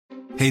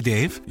Hey,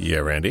 Dave. Yeah,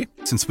 Randy?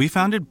 Since we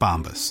founded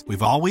Bombas,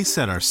 we've always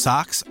said our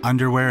socks,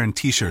 underwear, and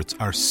T-shirts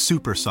are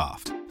super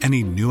soft.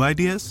 Any new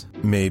ideas?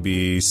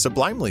 Maybe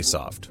sublimely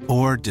soft.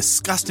 Or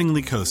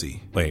disgustingly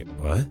cozy. Wait,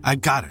 what? I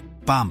got it.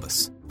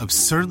 Bombas.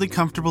 Absurdly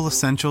comfortable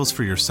essentials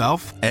for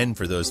yourself and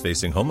for those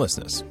facing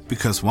homelessness.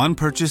 Because one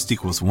purchased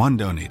equals one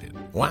donated.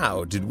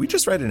 Wow, did we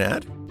just write an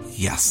ad?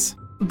 Yes.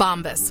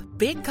 Bombas.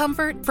 Big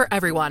comfort for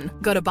everyone.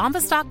 Go to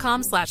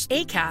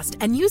bombas.com/ACAST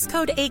and use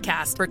code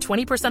ACAST for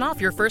 20%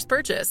 off your first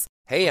purchase.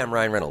 Hey, I'm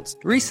Ryan Reynolds.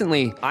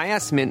 Recently, I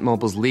asked Mint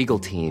Mobile's legal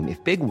team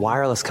if big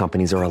wireless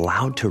companies are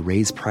allowed to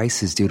raise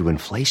prices due to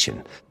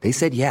inflation. They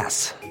said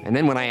yes. And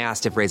then when I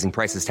asked if raising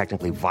prices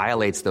technically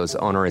violates those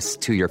onerous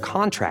two-year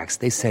contracts,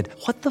 they said,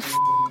 "What the f***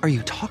 are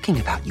you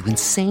talking about, you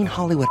insane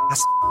Hollywood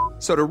ass?"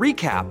 So to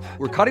recap,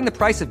 we're cutting the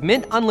price of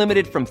Mint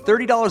Unlimited from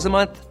 $30 a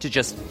month to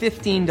just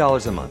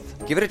 $15 a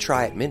month. Give it a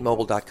try at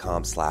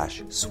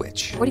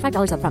mintmobile.com/switch.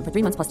 $45 up front for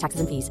 3 months plus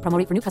taxes and fees. Promo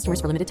rate for new customers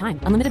for limited time.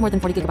 Unlimited more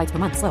than 40 gigabytes per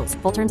month. Slows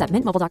full terms at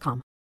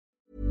mintmobile.com.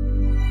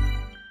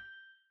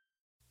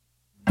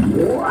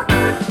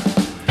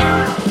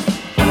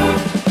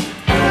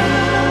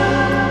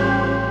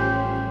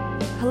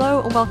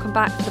 Hello and welcome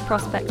back to the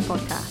Prospect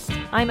Podcast.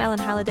 I'm Ellen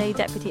Halliday,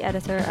 Deputy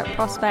Editor at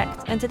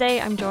Prospect, and today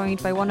I'm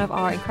joined by one of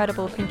our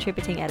incredible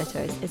contributing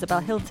editors,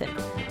 Isabel Hilton,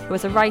 who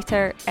is a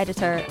writer,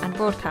 editor and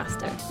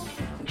broadcaster.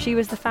 She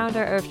was the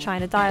founder of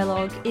China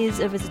Dialogue,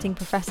 is a visiting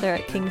professor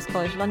at King's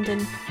College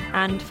London,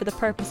 and for the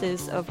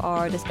purposes of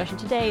our discussion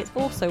today, it's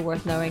also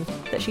worth knowing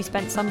that she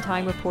spent some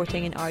time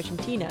reporting in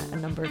Argentina a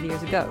number of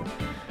years ago.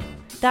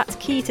 That's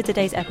key to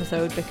today's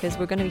episode because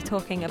we're going to be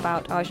talking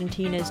about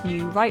Argentina's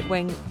new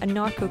right-wing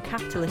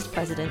anarcho-capitalist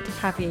president,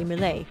 Javier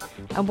Milei,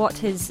 and what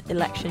his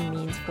election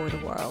means for the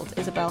world.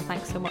 Isabel,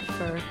 thanks so much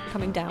for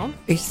coming down.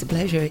 It's a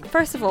pleasure.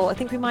 First of all, I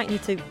think we might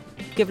need to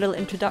give a little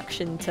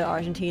introduction to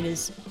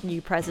Argentina's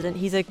new president.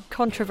 He's a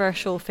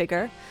controversial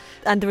figure,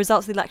 and the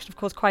results of the election, of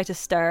course, quite a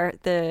stir.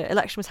 The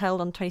election was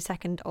held on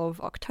 22nd of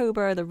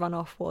October. The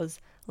runoff was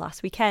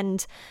last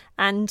weekend,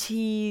 and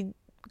he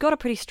got a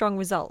pretty strong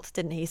result,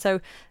 didn't he? So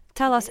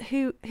tell us,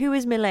 who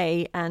is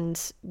Milei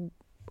and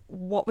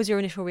what was your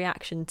initial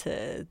reaction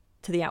to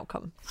the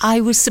outcome? I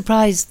was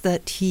surprised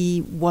that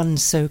he won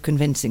so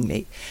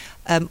convincingly,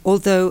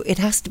 although it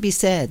has to be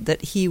said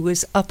that he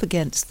was up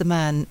against the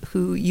man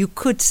who you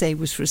could say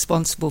was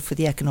responsible for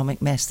the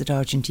economic mess that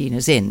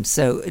Argentina's in.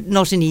 So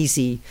not an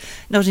easy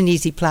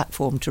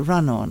platform to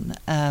run on.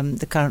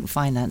 The current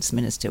finance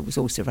minister was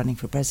also running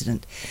for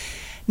president.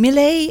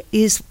 Milei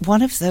is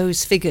one of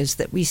those figures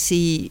that we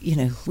see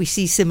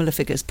similar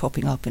figures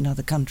popping up in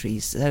other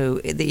countries.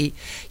 So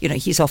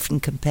he's often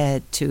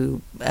compared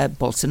to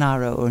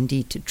Bolsonaro or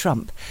indeed to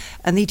Trump,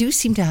 and they do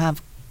seem to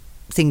have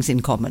things in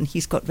common.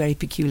 He's got very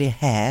peculiar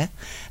hair.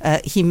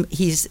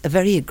 He's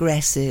very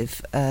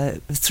aggressive,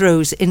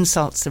 throws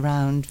insults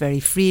around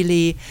very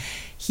freely.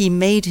 He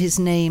made his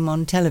name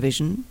on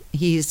television.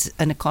 He's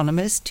an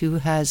economist who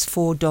has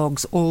 4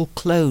 dogs, all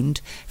cloned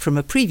from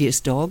a previous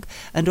dog,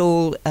 and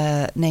all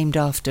named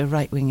after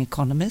right-wing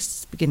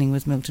economists, beginning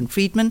with Milton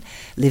Friedman,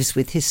 lives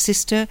with his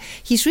sister.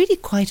 He's really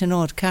quite an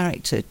odd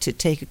character to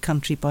take a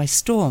country by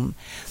storm.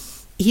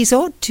 He's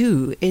odd,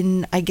 too,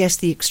 in, I guess,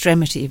 the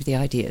extremity of the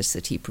ideas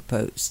that he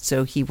proposed.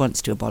 So he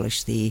wants to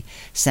abolish the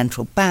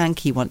central bank.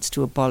 He wants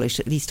to abolish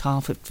at least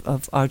half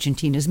of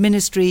Argentina's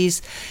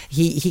ministries.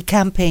 He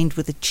campaigned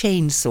with a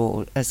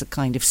chainsaw as a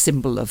kind of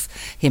symbol of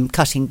him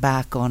cutting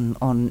back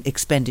on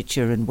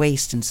expenditure and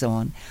waste and so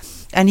on.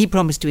 And he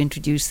promised to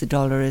introduce the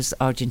dollar as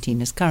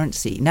Argentina's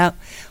currency. Now,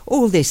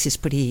 all this is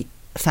pretty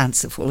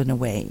fanciful in a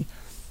way,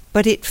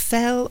 but it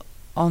fell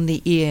on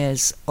the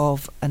ears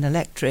of an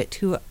electorate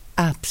who are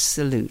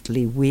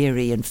absolutely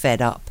weary and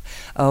fed up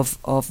of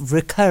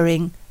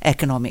recurring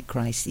economic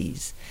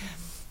crises.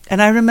 And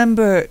I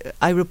remember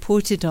I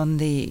reported on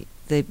the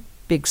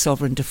big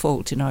sovereign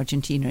default in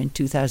Argentina in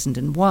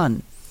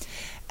 2001.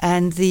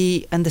 And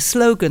the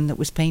slogan that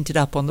was painted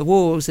up on the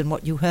walls and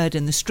what you heard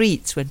in the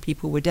streets when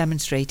people were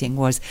demonstrating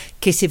was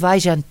 "Que se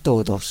vayan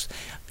todos,"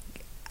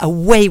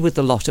 away with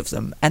the lot of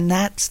them. And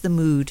that's the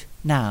mood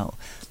now.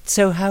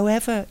 So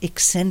however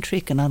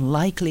eccentric and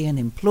unlikely and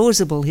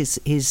implausible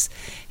his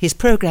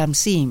program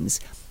seems,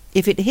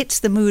 if it hits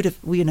the mood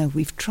of,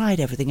 we've tried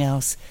everything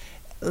else,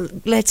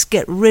 let's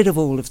get rid of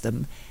all of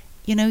them,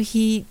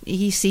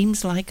 he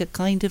seems like a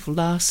kind of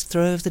last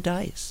throw of the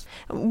dice.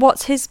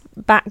 What's his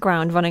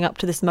background running up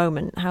to this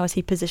moment? How has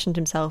he positioned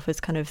himself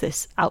as kind of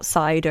this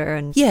outsider?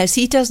 And yes,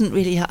 he doesn't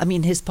really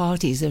his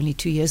party is only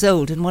 2 years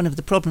old, and one of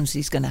the problems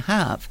he's going to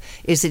have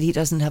is that he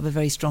doesn't have a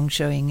very strong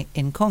showing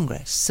in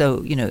Congress.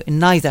 So, in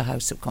neither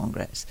house of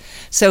Congress.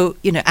 So,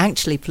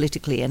 actually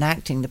politically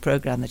enacting the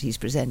program that he's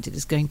presented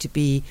is going to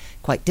be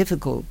quite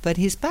difficult. But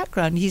his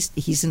background,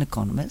 he's an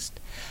economist.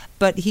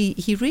 But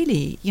he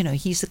really,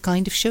 he's a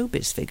kind of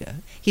showbiz figure.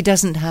 He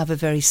doesn't have a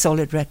very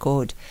solid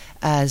record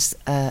as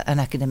an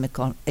academic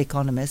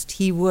economist.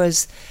 He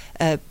was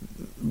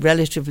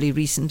relatively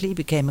recently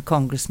became a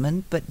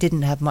congressman, but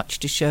didn't have much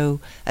to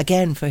show,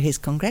 again, for his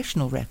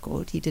congressional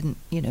record. He didn't,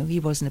 he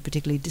wasn't a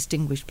particularly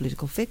distinguished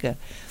political figure.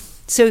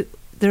 So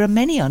there are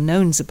many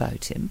unknowns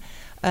about him.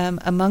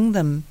 Among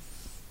them,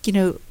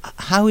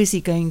 how is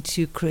he going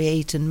to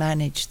create and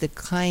manage the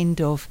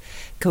kind of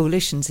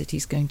coalitions that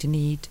he's going to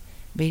need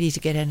really to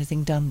get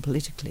anything done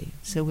politically?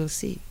 So we'll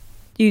see.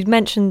 You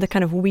mentioned the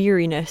kind of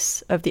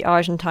weariness of the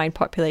Argentine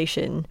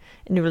population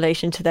in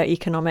relation to their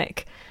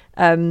economic,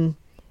 in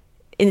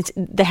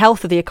the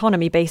health of the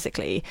economy,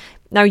 basically.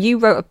 Now, you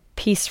wrote a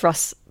piece for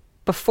us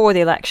before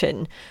the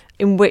election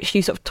in which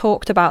you sort of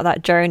talked about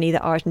that journey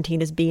that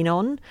Argentina's been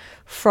on,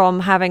 from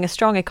having a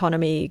strong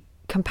economy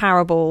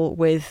comparable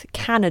with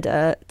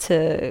Canada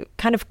to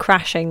kind of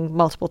crashing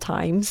multiple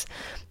times.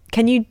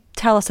 Can you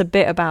tell us a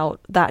bit about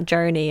that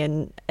journey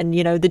and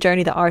the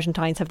journey that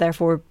Argentines have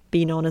therefore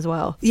been on as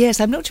well? Yes,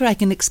 I'm not sure I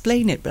can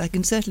explain it, but I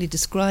can certainly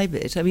describe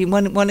it. I mean,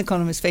 one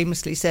economist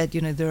famously said,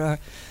 there are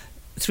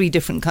 3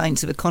 different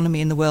kinds of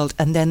economy in the world,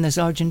 and then there's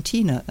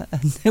Argentina,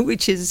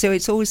 which is, so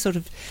it's always sort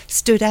of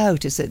stood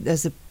out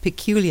as a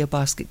peculiar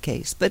basket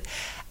case. But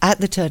at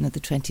the turn of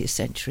the 20th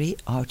century,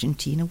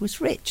 Argentina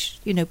was rich.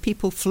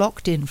 People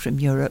flocked in from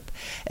Europe.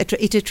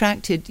 It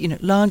attracted,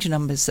 large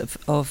numbers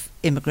of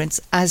immigrants,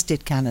 as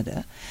did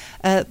Canada,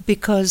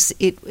 because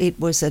it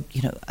was a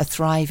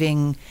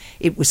thriving.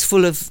 It was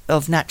full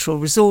of natural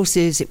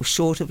resources. It was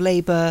short of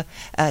labour.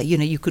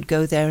 You could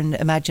go there and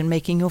imagine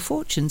making your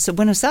fortune. So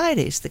Buenos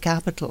Aires, the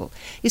capital,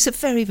 is a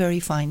very,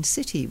 very fine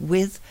city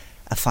with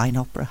a fine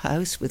opera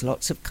house, with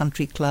lots of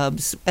country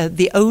clubs,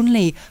 the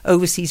only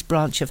overseas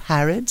branch of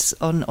Harrods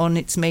on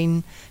its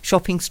main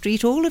shopping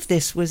street. All of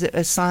this was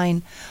a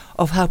sign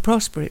of how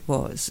prosperous it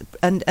was.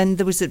 And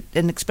there was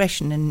an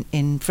expression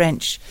in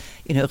French,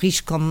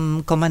 riche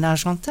comme un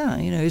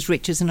Argentin, as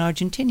rich as an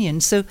Argentinian.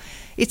 So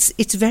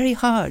it's very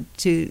hard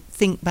to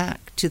think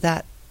back to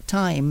that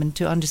time and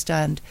to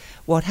understand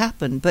what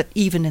happened. But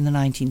even in the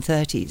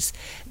 1930s,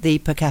 the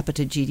per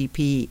capita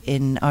GDP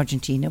in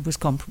Argentina was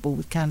comparable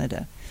with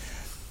Canada.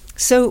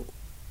 So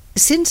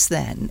since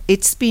then,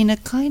 it's been a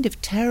kind of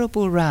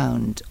terrible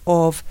round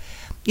of,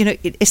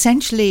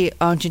 essentially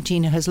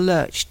Argentina has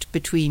lurched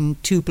between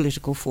 2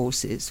 political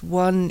forces.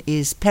 One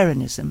is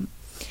Peronism,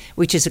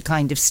 which is a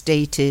kind of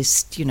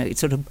statist, it's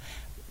sort of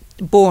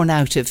born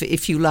out of,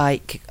 if you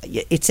like,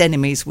 its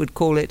enemies would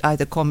call it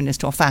either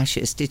communist or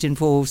fascist. It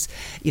involves,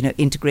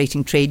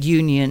 integrating trade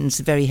unions,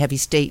 very heavy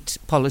state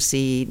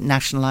policy,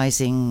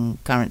 nationalising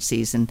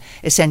currencies and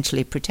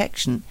essentially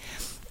protection.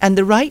 And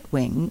the right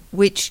wing,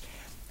 which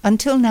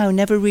until now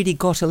never really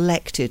got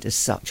elected as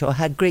such, or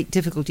had great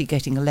difficulty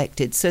getting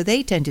elected, so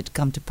they tended to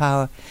come to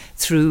power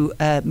through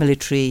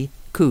military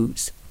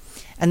coups.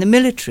 And the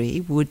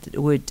military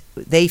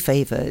they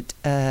favoured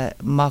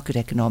market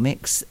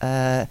economics,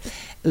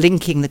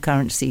 linking the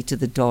currency to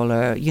the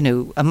dollar,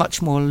 a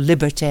much more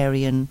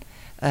libertarian,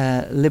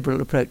 liberal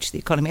approach to the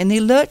economy. And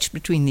they lurched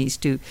between these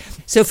two.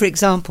 So, for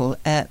example,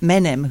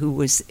 Menem, who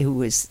was he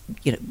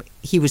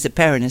was a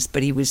Peronist,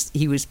 but he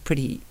was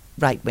pretty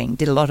right-wing,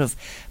 did a lot of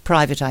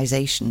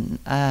privatization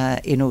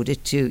in order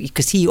to,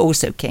 because he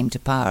also came to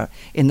power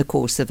in the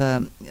course of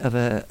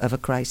a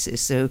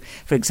crisis. So,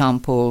 for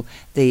example,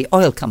 the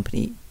oil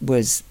company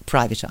was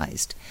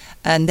privatized,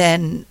 and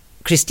then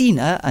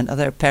Cristina,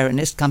 another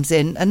Peronist, comes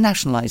in and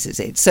nationalizes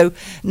it. So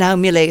now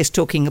Milei is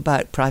talking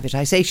about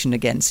privatization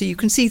again. So you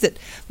can see that,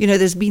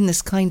 there's been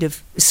this kind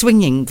of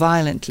swinging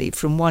violently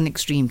from one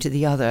extreme to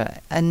the other.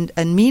 And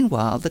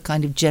meanwhile, the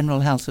kind of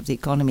general health of the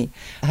economy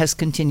has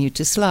continued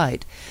to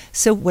slide.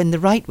 So when the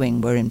right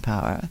wing were in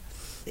power,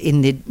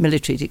 in the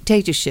military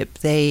dictatorship,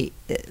 they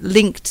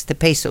linked the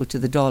peso to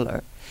the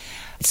dollar.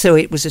 So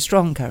it was a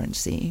strong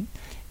currency.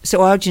 So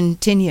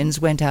Argentinians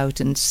went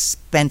out and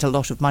spent a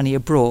lot of money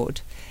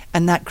abroad.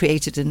 And that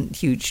created a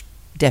huge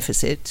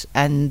deficit,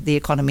 and the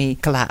economy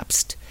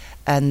collapsed,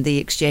 and the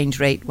exchange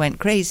rate went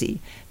crazy.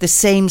 The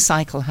same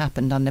cycle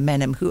happened under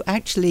Menem, who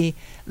actually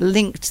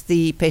linked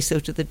the peso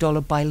to the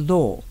dollar by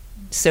law.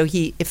 So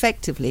he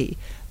effectively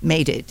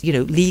made it,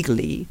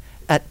 legally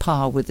at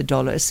par with the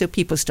dollar. So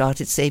people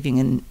started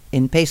saving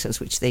in pesos,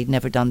 which they'd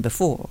never done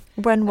before.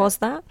 When was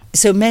that?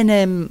 So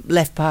Menem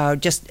left power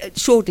just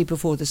shortly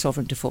before the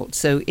sovereign default,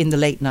 so in the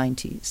late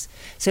 90s.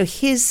 So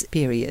his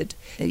period,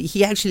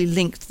 he actually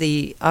linked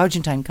the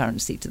Argentine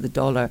currency to the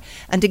dollar.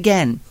 And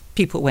again,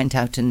 people went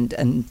out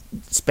and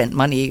spent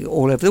money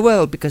all over the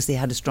world because they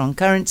had a strong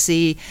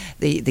currency,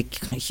 the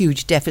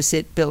huge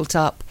deficit built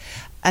up.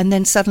 And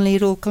then suddenly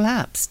it all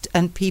collapsed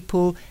and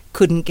people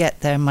couldn't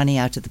get their money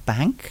out of the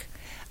bank.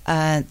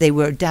 They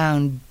were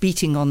down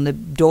beating on the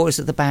doors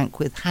of the bank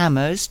with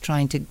hammers,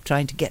 trying to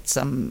get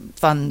some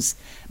funds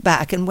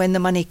back. And when the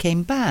money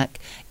came back,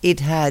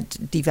 it had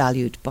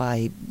devalued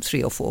by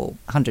 300 or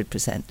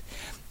 400%.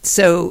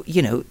 So,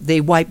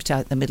 they wiped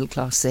out the middle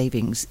class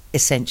savings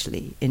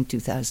essentially in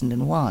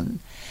 2001.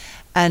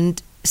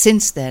 And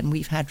since then,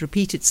 we've had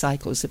repeated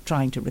cycles of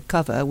trying to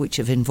recover, which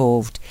have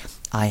involved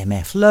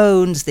IMF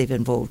loans. They've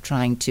involved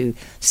trying to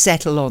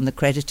settle on the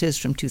creditors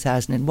from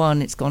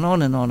 2001. It's gone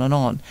on and on and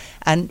on.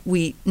 And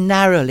we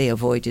narrowly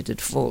avoided a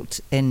default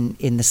in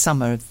the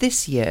summer of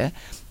this year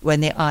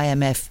when the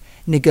IMF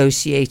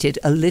negotiated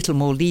a little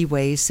more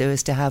leeway so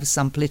as to have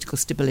some political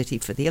stability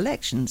for the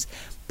elections.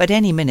 But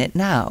any minute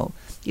now,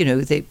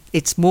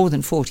 it's more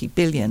than 40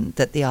 billion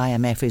that the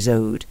IMF is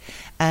owed,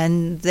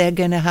 and they're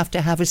going to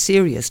have a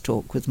serious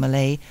talk with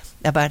Milei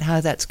about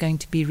how that's going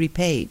to be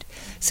repaid.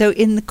 So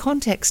in the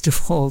context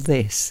of all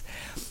this,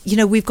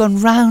 we've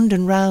gone round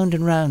and round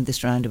and round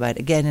this roundabout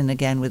again and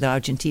again with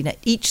Argentina.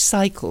 Each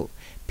cycle,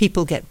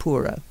 people get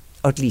poorer,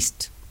 or at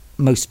least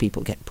most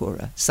people get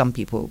poorer. Some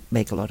people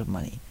make a lot of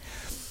money.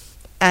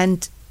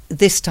 And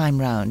this time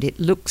round, it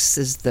looks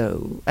as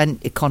though,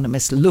 and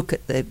economists look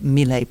at the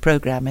Milei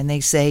program and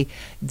they say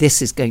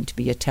this is going to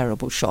be a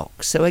terrible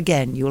shock. So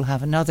again, you'll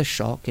have another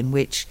shock in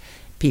which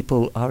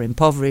people are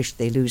impoverished,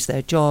 they lose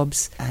their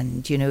jobs,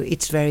 and,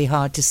 it's very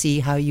hard to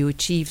see how you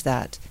achieve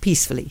that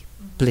peacefully,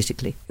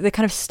 politically. The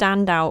kind of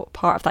standout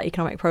part of that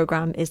economic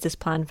program is this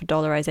plan for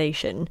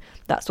dollarization.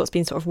 That's what's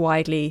been sort of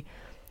widely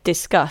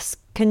discussed.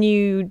 Can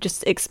you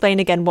just explain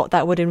again what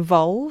that would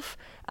involve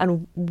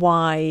and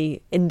why,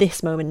 in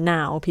this moment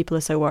now, people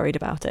are so worried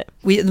about it?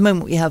 At the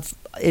moment, we have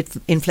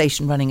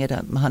inflation running at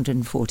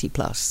 140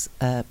 plus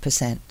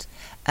percent.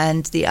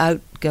 And the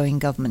outgoing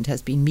government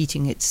has been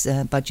meeting its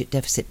budget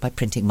deficit by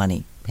printing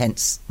money.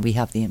 Hence, we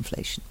have the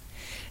inflation.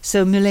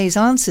 So Milei's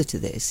answer to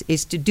this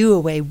is to do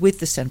away with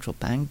the central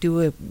bank,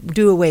 do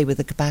away with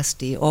the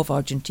capacity of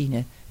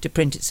Argentina to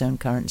print its own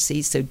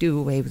currency, so do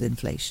away with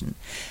inflation.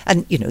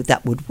 And,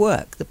 that would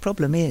work. The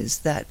problem is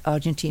that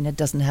Argentina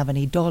doesn't have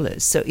any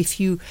dollars. So if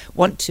you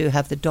want to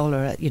have the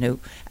dollar,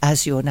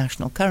 as your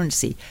national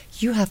currency,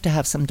 you have to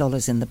have some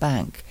dollars in the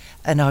bank.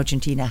 And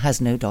Argentina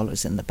has no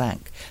dollars in the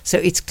bank. So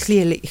it's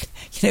clearly,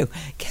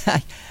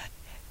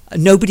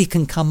 nobody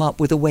can come up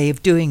with a way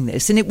of doing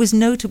this. And it was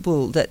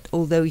notable that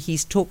although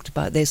he's talked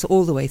about this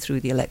all the way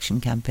through the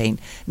election campaign,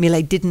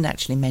 Milei didn't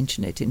actually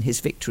mention it in his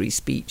victory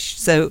speech.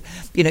 So,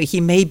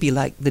 he may be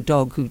like the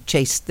dog who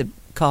chased the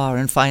car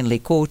and finally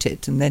caught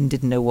it and then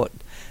didn't know what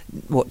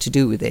to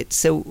do with it.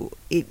 So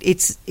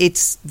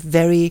it's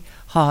very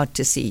hard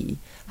to see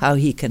how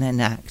he can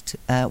enact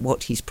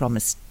what he's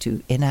promised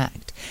to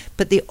enact.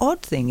 But the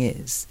odd thing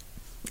is,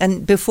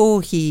 and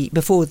before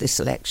this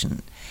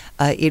election,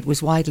 it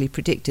was widely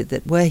predicted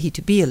that were he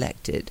to be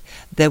elected,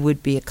 there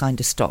would be a kind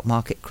of stock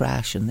market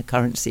crash and the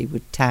currency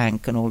would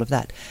tank and all of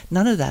that.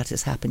 None of that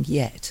has happened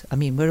yet. I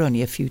mean, we're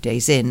only a few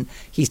days in.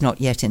 He's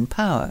not yet in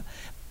power.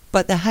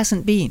 But there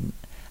hasn't been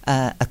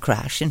a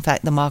crash. In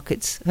fact, the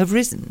markets have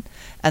risen.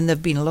 And there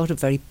have been a lot of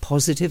very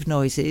positive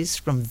noises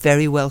from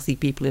very wealthy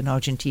people in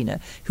Argentina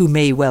who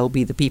may well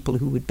be the people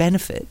who would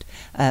benefit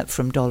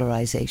from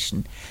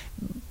dollarization.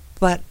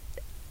 But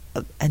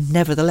and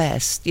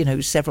nevertheless,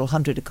 several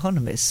hundred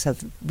economists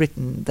have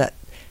written that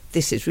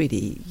this is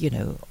really,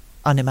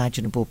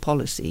 unimaginable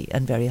policy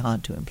and very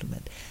hard to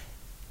implement.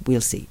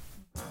 We'll see.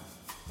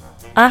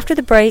 After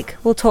the break,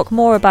 we'll talk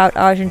more about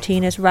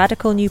Argentina's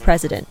radical new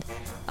president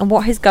and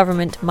what his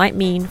government might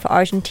mean for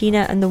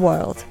Argentina and the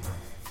world.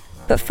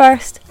 But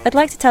first, I'd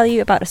like to tell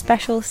you about a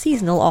special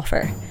seasonal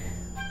offer.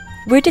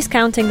 We're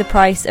discounting the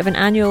price of an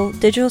annual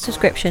digital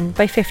subscription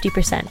by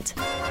 50%.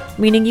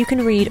 Meaning you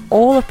can read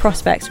all of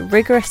Prospect's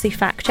rigorously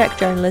fact-checked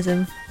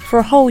journalism for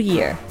a whole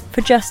year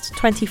for just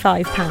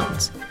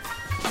 £25.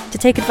 To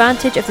take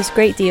advantage of this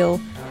great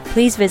deal,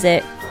 please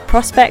visit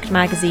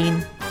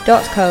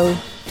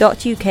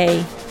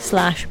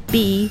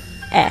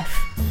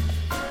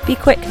prospectmagazine.co.uk/BF. Be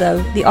quick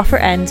though, the offer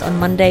ends on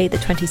Monday the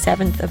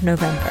 27th of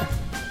November.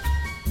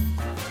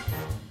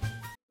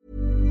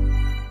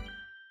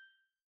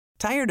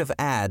 Tired of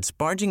ads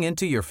barging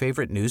into your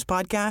favorite news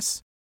podcasts?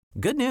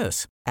 Good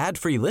news.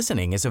 Ad-free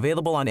listening is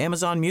available on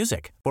Amazon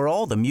Music for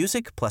all the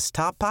music plus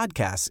top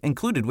podcasts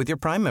included with your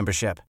Prime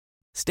membership.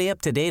 Stay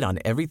up to date on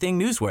everything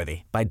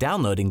newsworthy by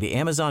downloading the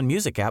Amazon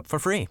Music app for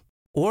free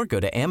or go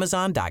to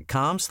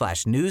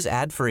amazon.com/news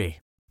ad free.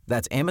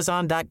 That's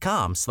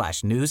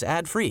amazon.com/news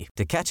ad free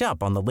to catch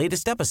up on the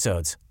latest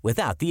episodes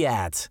without the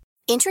ads.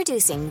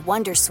 Introducing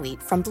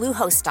Wondersuite from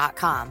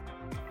Bluehost.com.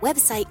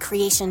 Website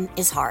creation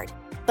is hard.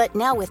 But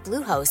now with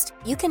Bluehost,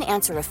 you can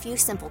answer a few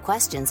simple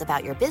questions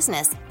about your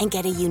business and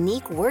get a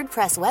unique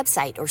WordPress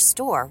website or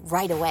store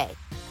right away.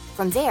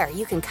 From there,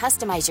 you can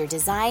customize your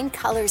design,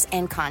 colors,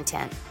 and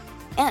content.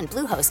 And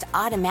Bluehost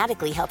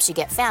automatically helps you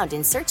get found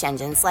in search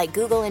engines like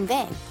Google and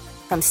Bing.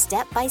 From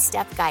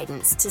step-by-step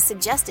guidance to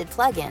suggested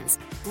plugins,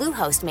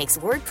 Bluehost makes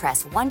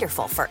WordPress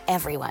wonderful for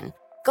everyone.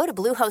 Go to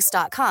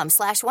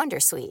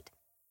bluehost.com/wondersuite.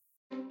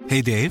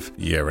 Hey, Dave.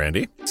 Yeah,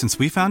 Randy. Since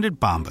we founded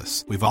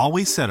Bombas, we've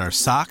always said our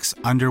socks,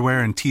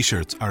 underwear, and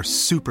T-shirts are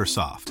super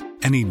soft.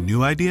 Any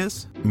new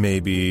ideas?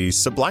 Maybe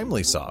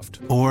sublimely soft.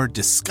 Or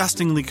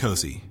disgustingly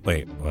cozy.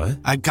 Wait, what?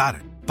 I got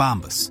it.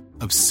 Bombas.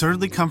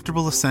 Absurdly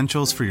comfortable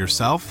essentials for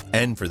yourself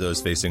And for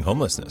those facing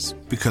homelessness.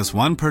 because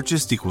one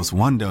purchased equals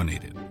one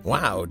donated.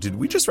 Wow, did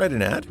we just write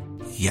an ad?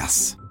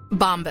 Yes.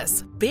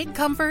 Bombas. Big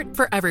comfort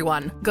for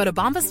everyone. Go to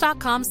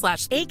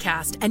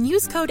bombas.com/ACAST and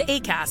use code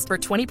ACAST for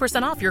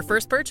 20% off your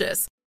first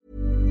purchase.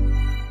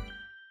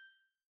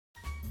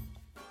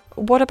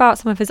 What about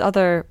some of his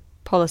other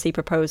policy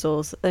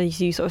proposals?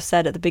 As you sort of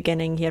said at the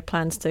beginning, he had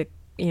plans to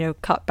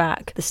cut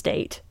back the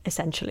state,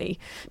 essentially.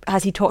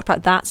 Has he talked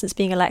about that since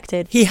being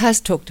elected? He has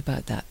talked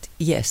about that,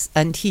 yes.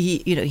 And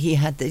he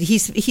had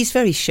he's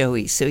very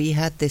showy. So he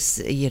had this,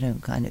 he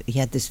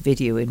had this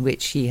video in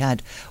which he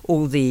had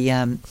all the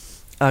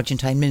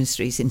Argentine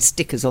ministries in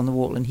stickers on the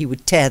wall, and he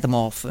would tear them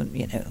off, and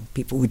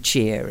people would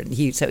cheer, and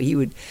he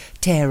would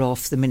tear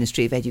off the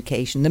Ministry of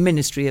Education, the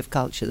Ministry of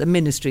Culture, the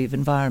Ministry of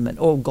Environment,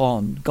 all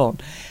gone.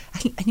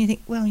 And you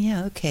think, well,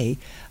 yeah, okay.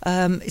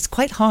 It's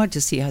quite hard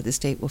to see how the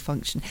state will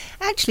function.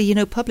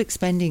 Actually, public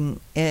spending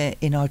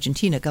in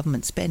Argentina,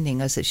 government spending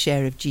as a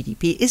share of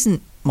GDP,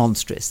 isn't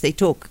monstrous.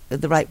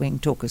 The right wing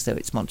talk as though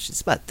it's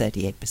monstrous, about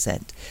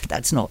 38%.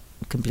 That's not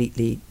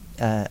completely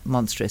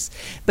monstrous.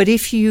 But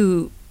if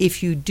you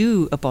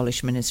do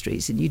abolish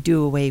ministries and you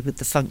do away with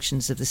the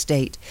functions of the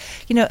state,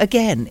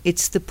 again,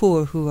 it's the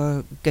poor who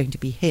are going to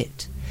be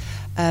hit.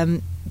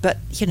 But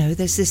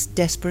there's this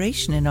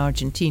desperation in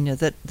Argentina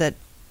that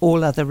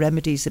all other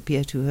remedies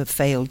appear to have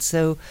failed.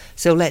 So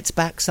let's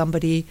back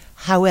somebody,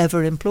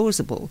 however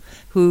implausible,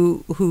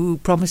 who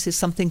promises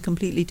something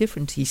completely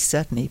different. He's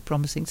certainly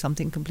promising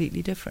something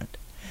completely different.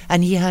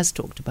 And he has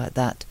talked about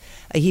that.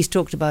 He's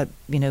talked about,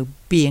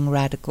 being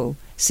radical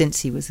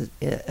since he was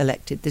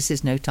elected. This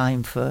is no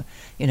time for,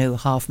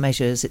 half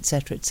measures,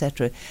 etc.,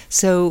 etc.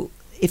 So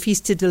if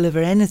he's to deliver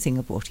anything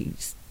of what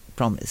he's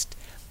promised,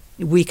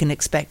 we can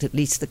expect at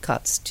least the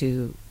cuts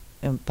to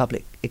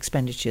public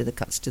expenditure, the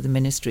cuts to the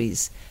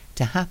ministries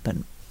to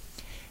happen.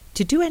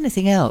 To do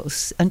anything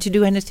else, and to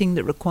do anything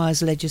that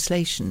requires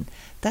legislation,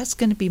 that's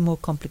going to be more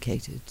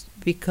complicated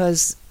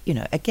because,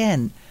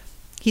 again,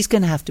 he's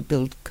going to have to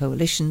build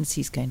coalitions,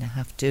 he's going to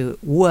have to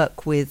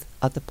work with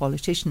other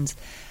politicians,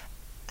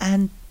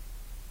 and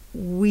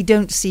we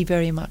don't see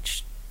very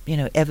much,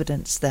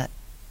 evidence that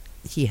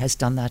he has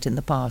done that in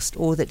the past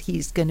or that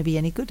he's going to be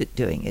any good at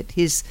doing it.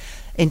 His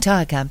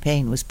entire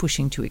campaign was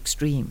pushing to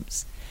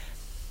extremes.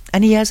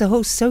 And he has a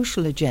whole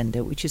social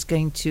agenda which is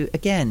going to,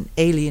 again,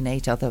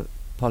 alienate other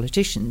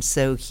politicians.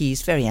 So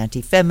he's very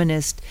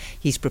anti-feminist.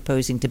 He's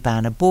proposing to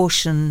ban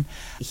abortion.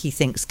 He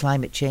thinks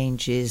climate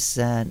change is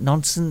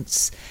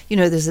nonsense.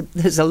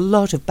 There's a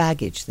lot of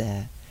baggage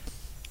there,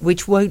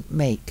 which won't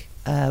make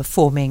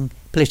forming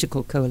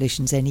political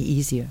coalitions any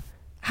easier.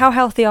 How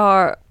healthy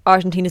are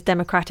Argentina's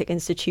democratic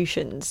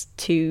institutions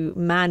to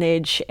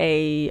manage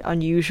a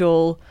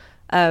unusual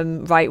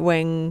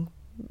right-wing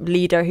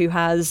leader who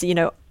has,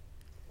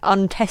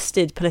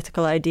 untested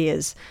political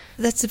ideas?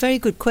 That's a very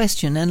good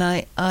question, and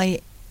I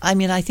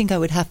think I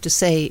would have to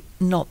say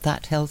not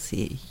that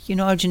healthy.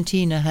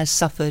 Argentina has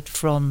suffered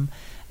from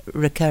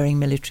recurring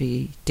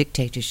military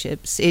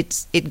dictatorships.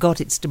 It got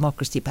its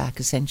democracy back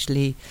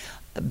essentially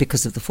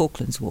because of the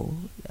Falklands War.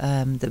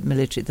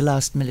 The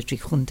last military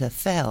junta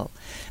fell.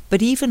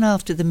 But even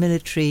after the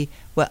military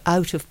were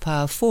out of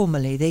power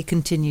formally, they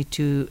continued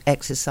to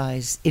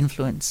exercise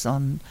influence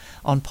on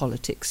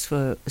politics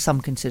for some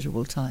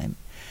considerable time.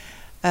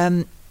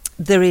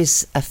 There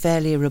is a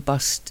fairly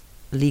robust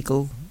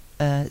legal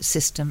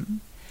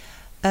system,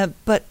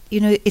 but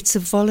it's a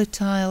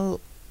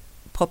volatile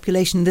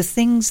population. The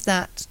things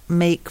that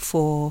make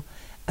for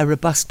a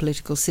robust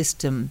political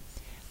system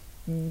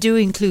do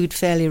include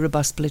fairly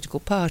robust political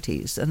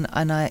parties, and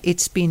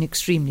it's been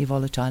extremely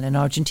volatile in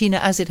Argentina,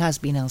 as it has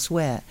been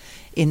elsewhere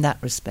in that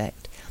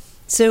respect.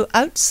 So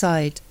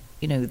outside,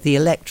 the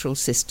electoral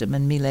system,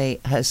 and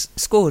Milei has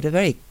scored a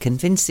very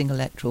convincing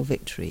electoral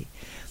victory.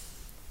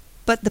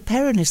 But the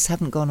Peronists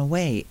haven't gone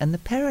away, and the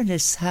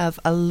Peronists have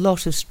a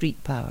lot of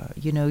street power.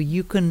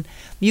 You can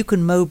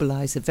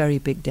mobilize a very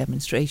big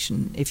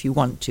demonstration if you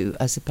want to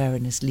as a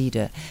Peronist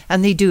leader,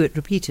 and they do it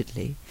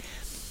repeatedly.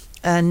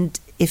 And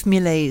if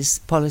Milei's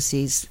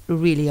policies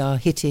really are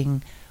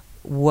hitting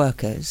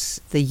workers,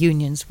 the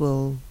unions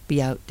will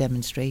be out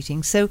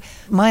demonstrating. So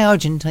my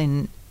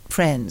Argentine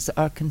friends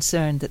are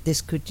concerned that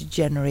this could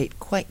degenerate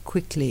quite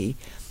quickly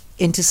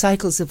into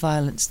cycles of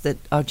violence that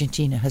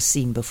Argentina has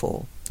seen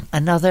before.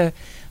 Another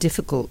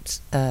difficult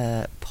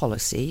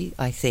policy,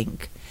 I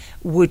think,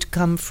 would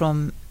come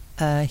from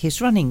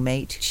his running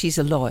mate. She's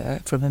a lawyer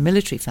from a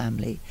military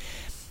family.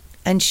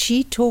 And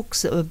she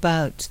talks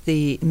about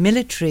the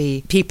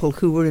military people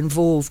who were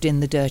involved in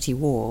the dirty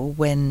war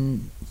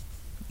when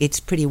it's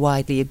pretty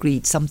widely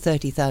agreed some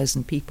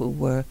 30,000 people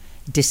were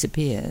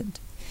disappeared.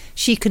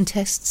 She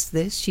contests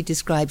this. She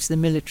describes the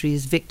military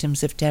as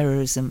victims of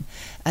terrorism,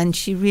 and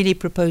she really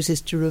proposes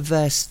to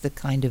reverse the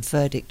kind of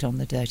verdict on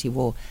the dirty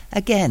war.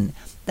 Again,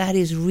 that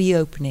is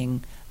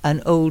reopening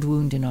an old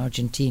wound in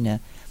Argentina,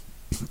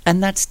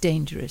 and that's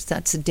dangerous.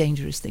 That's a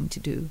dangerous thing to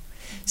do.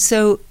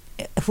 So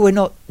we're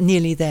not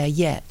nearly there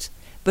yet,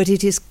 but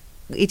it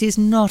is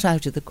not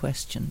out of the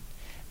question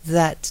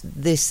that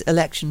this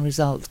election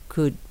result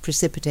could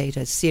precipitate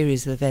a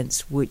series of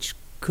events which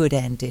could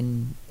end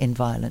in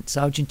violence.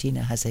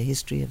 Argentina has a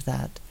history of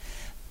that.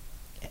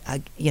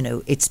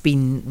 It's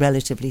been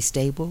relatively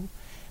stable,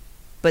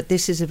 but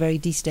this is a very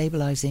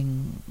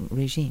destabilizing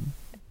regime.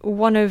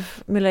 One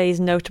of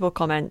Milei's notable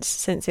comments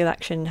since the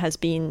election has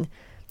been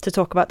to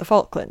talk about the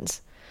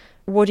Falklands.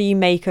 What do you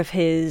make of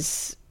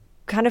his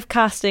kind of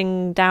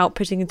casting doubt,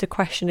 putting into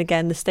question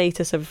again the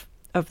status of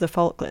the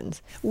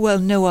Falklands? Well,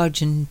 no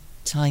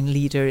Argentine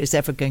leader is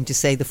ever going to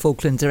say the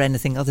Falklands are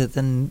anything other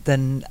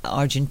than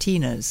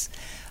Argentina's.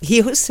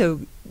 He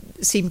also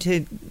seemed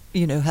to,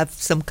 have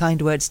some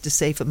kind words to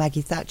say for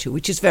Maggie Thatcher,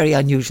 which is very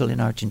unusual in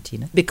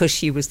Argentina, because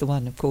she was the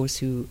one, of course,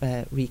 who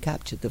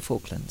recaptured the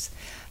Falklands.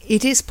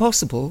 It is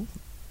possible,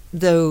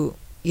 though,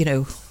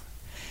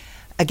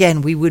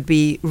 again, we would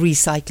be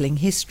recycling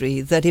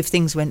history, that if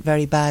things went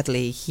very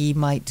badly, he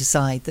might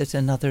decide that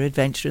another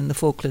adventure in the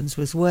Falklands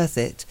was worth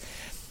it.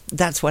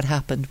 That's what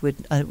happened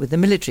with the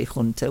military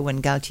junta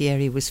when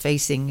Galtieri was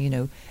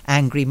facing,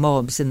 angry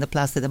mobs in the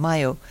Plaza de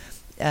Mayo.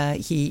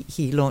 They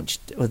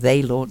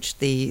launched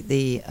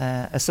the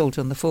assault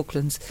on the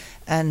Falklands,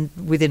 and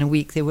within a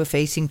week they were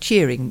facing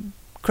cheering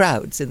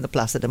crowds in the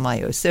Plaza de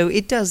Mayo. So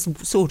it does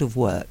sort of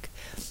work.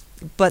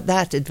 But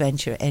that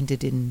adventure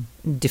ended in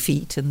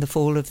defeat and the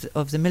fall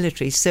of the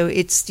military. So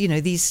it's,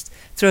 these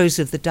throws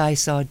of the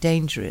dice are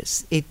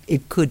dangerous.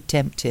 It could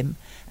tempt him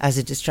as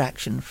a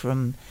distraction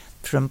from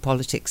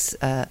politics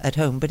at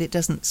home, but it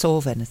doesn't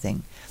solve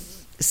anything.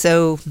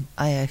 So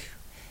I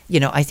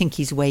think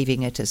he's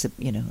waving it as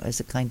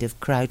a kind of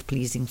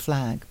crowd-pleasing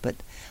flag, but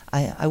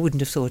I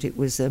wouldn't have thought it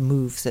was a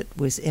move that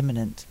was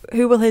imminent.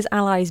 Who will his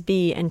allies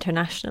be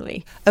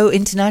internationally? Oh,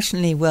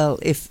 internationally, well,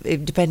 if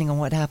depending on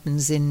what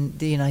happens in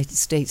the United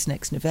States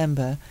next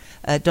November,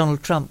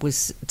 Donald Trump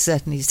was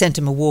certainly sent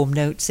him a warm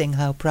note saying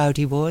how proud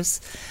he was.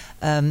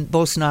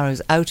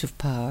 Bolsonaro's out of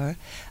power.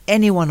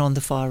 Anyone on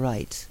the far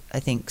right,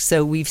 I think.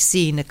 So we've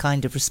seen a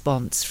kind of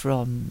response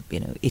from,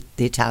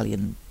 the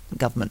Italian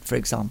government, for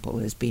example,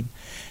 has been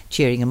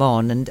cheering him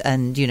on,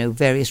 and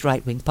various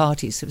right-wing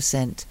parties have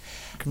sent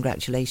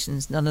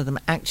congratulations. None of them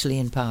actually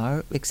in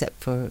power,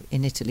 except for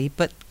in Italy,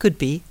 but could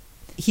be.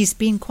 He's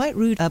been quite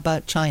rude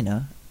about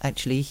China,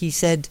 actually. He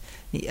said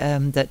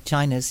that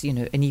China's,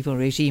 an evil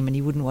regime and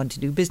he wouldn't want to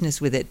do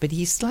business with it, but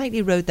he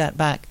slightly rode that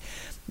back.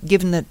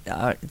 Given that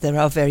there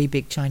are very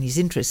big Chinese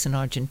interests in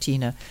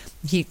Argentina,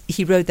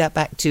 he rode that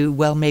back to,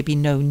 well, maybe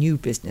no new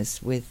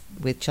business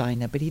with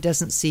China, but he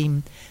doesn't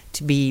seem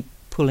to be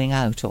pulling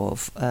out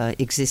of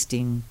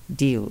existing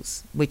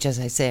deals, which, as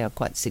I say, are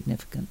quite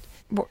significant.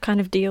 What kind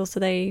of deals do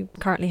they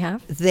currently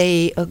have?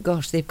 They've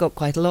got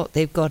quite a lot.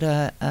 They've got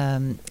a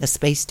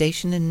space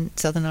station in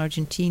southern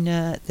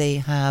Argentina. They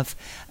have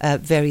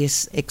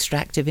various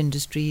extractive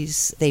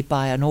industries. They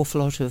buy an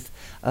awful lot of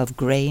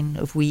grain,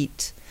 of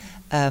wheat.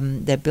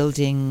 They're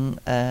building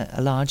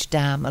a large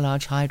dam, a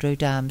large hydro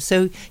dam.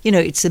 So,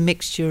 it's a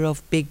mixture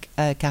of big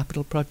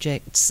capital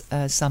projects,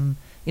 some,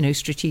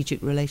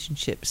 strategic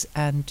relationships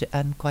and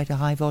quite a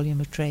high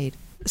volume of trade.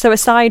 So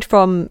aside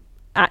from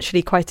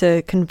actually quite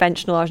a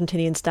conventional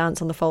Argentinian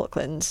stance on the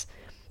Falklands,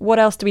 what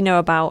else do we know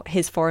about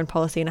his foreign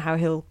policy and how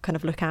he'll kind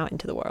of look out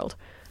into the world?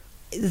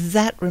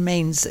 That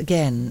remains,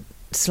 again,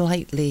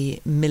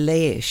 slightly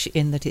Milei-ish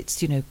in that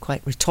it's,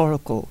 quite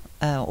rhetorical,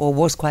 or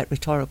was quite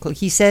rhetorical.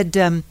 He said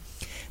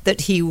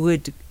that he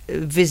would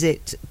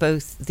visit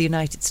both the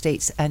United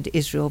States and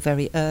Israel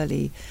very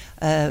early,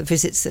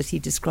 visits that he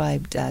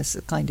described as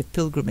a kind of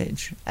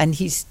pilgrimage. And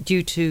he's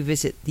due to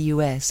visit the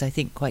US, I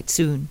think, quite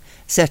soon,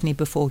 certainly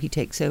before he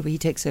takes over. He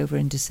takes over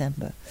in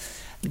December.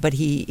 But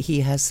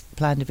he has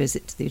planned a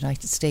visit to the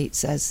United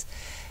States, as,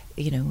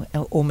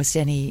 almost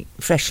any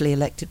freshly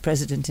elected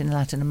president in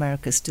Latin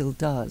America still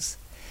does.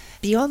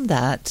 Beyond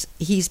that,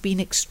 he's been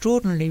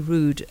extraordinarily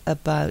rude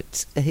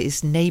about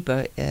his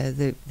neighbour,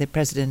 the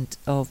president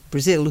of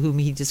Brazil, whom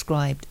he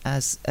described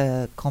as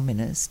a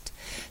communist.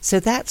 So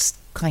that's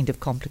kind of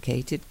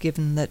complicated,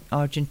 given that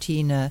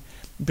Argentina,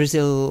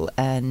 Brazil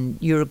and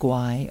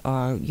Uruguay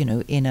are,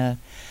 in a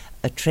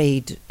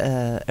trade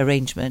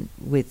arrangement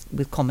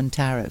with common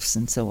tariffs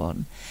and so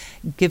on.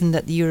 Given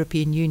that the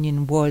European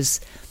Union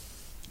was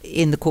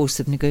in the course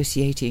of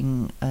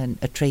negotiating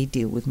a trade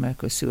deal with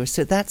Mercosur.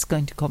 So that's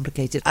going to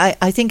complicate it.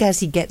 I think as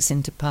he gets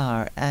into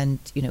power and,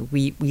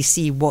 we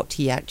see what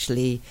he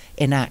actually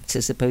enacts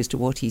as opposed to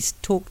what he's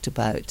talked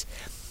about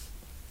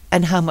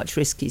and how much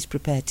risk he's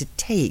prepared to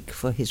take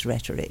for his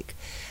rhetoric,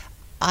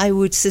 I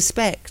would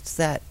suspect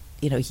that,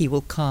 he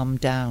will calm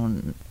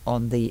down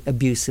on the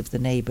abuse of the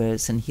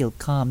neighbours and he'll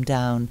calm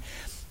down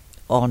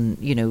on,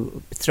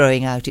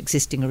 throwing out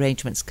existing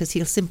arrangements, because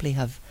he'll simply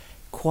have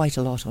quite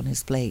a lot on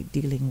his plate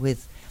dealing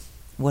with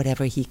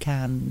whatever he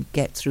can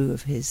get through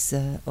of his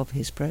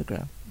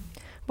programme.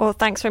 Well,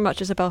 thanks very much,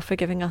 Isabel, for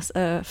giving us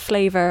a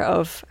flavour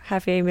of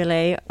Javier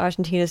Milei,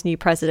 Argentina's new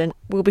president.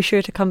 We'll be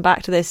sure to come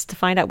back to this to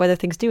find out whether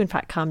things do in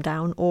fact calm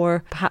down,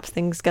 or perhaps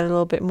things get a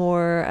little bit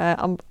more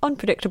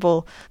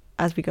unpredictable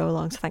as we go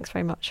along. So thanks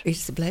very much.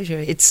 It's a pleasure.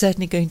 It's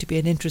certainly going to be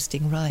an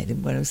interesting ride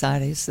in Buenos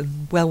Aires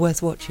and well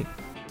worth watching.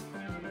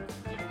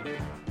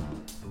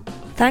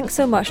 Thanks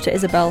so much to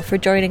Isabel for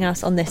joining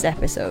us on this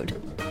episode.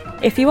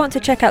 If you want to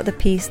check out the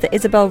piece that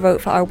Isabel wrote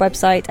for our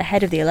website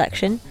ahead of the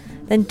election,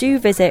 then do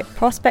visit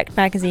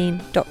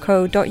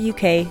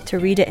prospectmagazine.co.uk to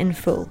read it in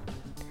full.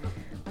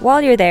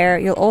 While you're there,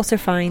 you'll also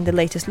find the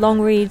latest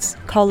long reads,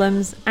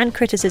 columns and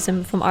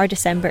criticism from our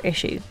December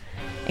issue,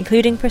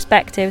 including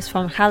perspectives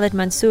from Khalid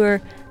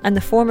Mansour and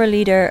the former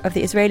leader of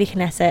the Israeli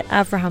Knesset,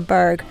 Avraham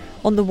Berg,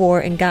 on the war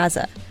in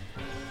Gaza.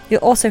 You'll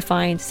also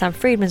find Sam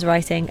Friedman's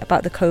writing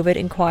about the COVID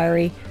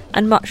inquiry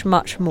and much,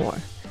 much more.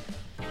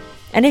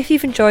 And if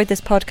you've enjoyed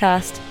this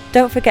podcast,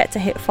 don't forget to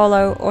hit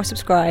follow or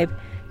subscribe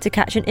to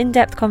catch an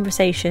in-depth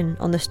conversation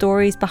on the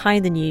stories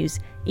behind the news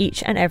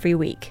each and every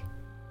week.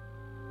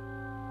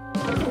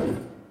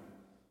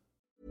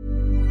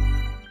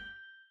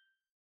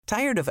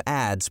 Tired of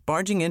ads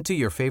barging into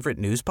your favorite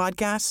news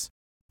podcasts?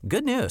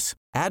 Good news.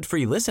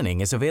 Ad-free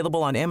listening is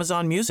available on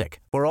Amazon Music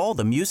for all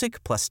the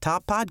music plus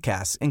top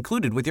podcasts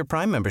included with your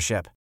Prime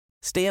membership.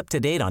 Stay up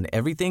to date on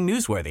everything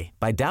newsworthy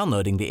by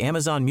downloading the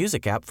Amazon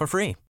Music app for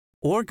free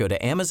or go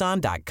to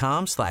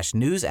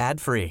amazon.com/news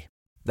ad free.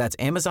 That's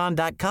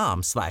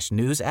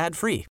amazon.com/news ad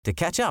free to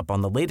catch up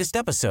on the latest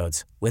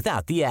episodes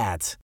without the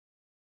ads.